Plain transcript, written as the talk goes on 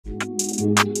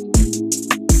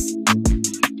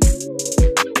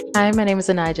Hi, my name is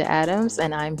Anijah Adams,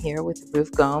 and I'm here with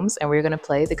Ruth Gomes, and we're going to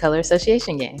play the color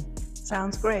association game.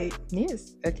 Sounds great.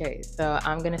 Yes. Okay, so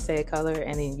I'm going to say a color,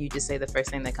 and then you just say the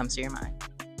first thing that comes to your mind.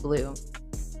 Blue.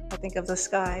 I think of the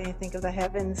sky, I think of the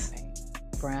heavens.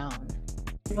 Brown.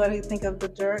 What do you think of the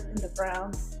dirt and the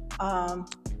brown?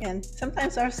 And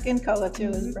sometimes our skin color too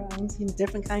is browns,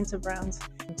 different kinds of browns.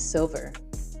 Silver.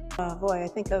 Boy, I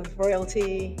think of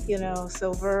royalty,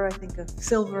 silver. I think of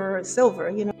silver,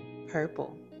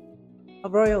 Purple.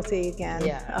 royalty again.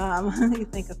 Yeah. You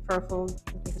think of purple.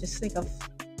 Just think of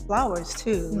flowers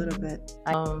too, a little bit.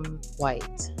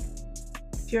 White.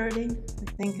 Purity.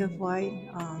 I think of white.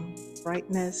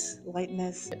 Brightness,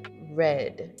 lightness.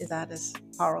 Red. That is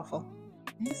powerful.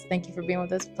 Yes. Thank you for being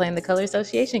with us playing the color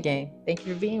association game. Thank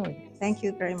you for being with us. Thank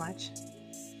you very much.